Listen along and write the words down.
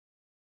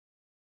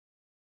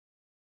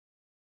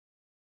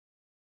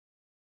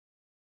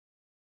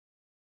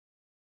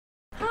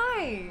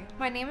Hi,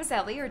 my name is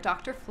Ellie, or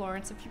Dr.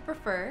 Florence if you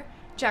prefer.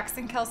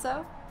 Jackson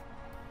Kelso.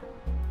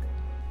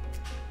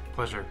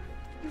 Pleasure.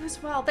 You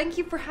as well. Thank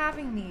you for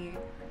having me.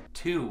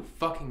 2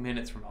 fucking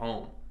minutes from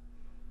home.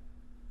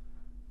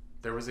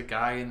 There was a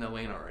guy in the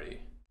lane already.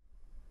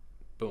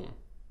 Boom.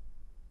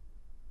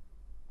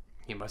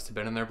 He must have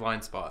been in their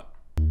blind spot.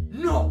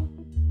 No!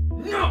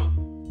 No!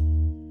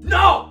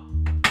 No!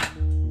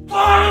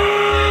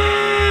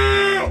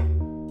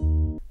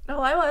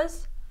 Oh, I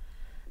was.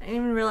 I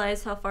didn't even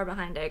realize how far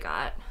behind I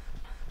got.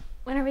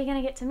 When are we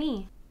gonna get to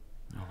me?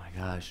 Oh my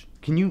gosh.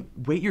 Can you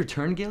wait your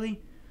turn,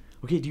 Gilly?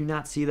 Okay, do you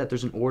not see that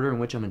there's an order in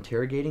which I'm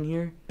interrogating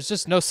here? There's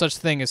just no such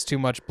thing as too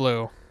much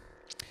blue.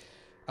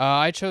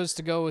 I chose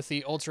to go with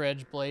the Ultra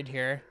Edge blade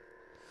here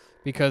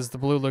because the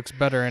blue looks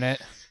better in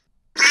it.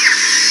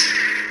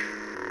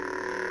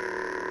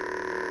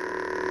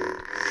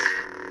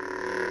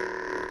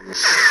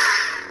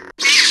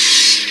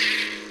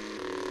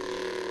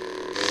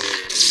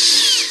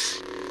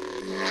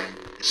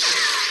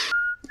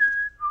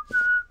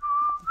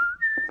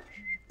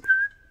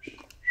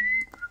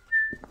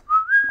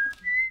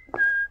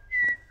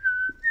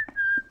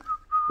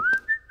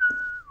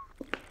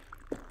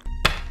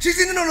 She's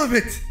in none of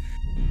it!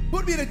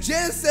 Put me in a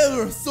jail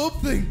cell or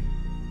something!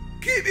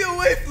 Keep me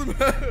away from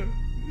her!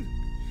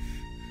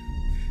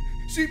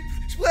 She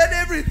planned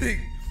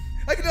everything!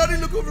 I could hardly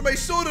look over my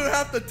shoulder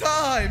half the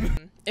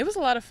time! It was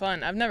a lot of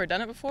fun. I've never done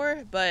it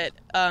before, but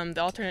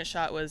the alternate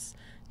shot was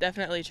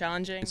definitely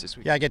challenging.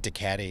 Yeah, I get to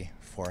caddy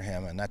for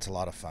him, and that's a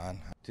lot of fun.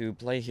 To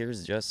play here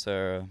is just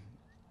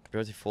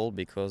beautiful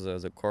because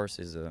the course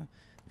is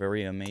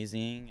very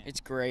amazing. It's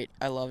great.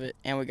 I love it.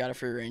 And we got a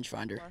free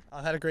rangefinder.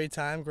 I had a great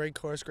time, great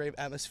course, great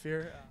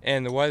atmosphere.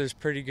 And the weather's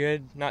pretty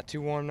good. Not too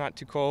warm, not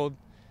too cold.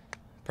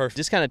 Perfect.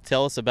 Just kind of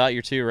tell us about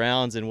your 2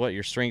 rounds and what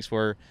your strengths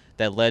were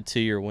that led to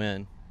your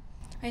win.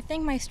 I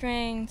think my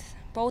strengths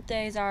both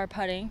days are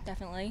putting,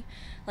 definitely.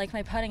 Like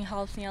my putting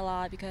helps me a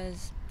lot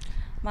because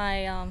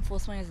my full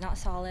swing is not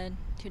solid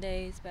 2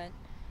 days, but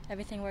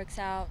everything works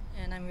out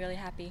and I'm really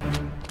happy.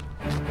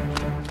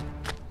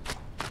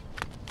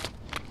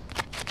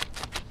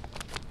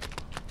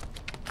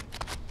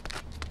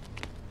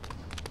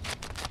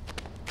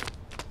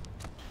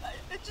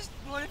 I just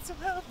wanted some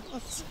help. I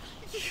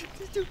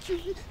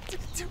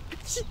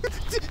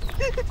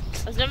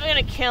was never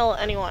gonna kill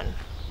anyone.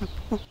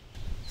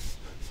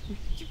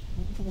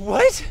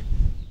 What?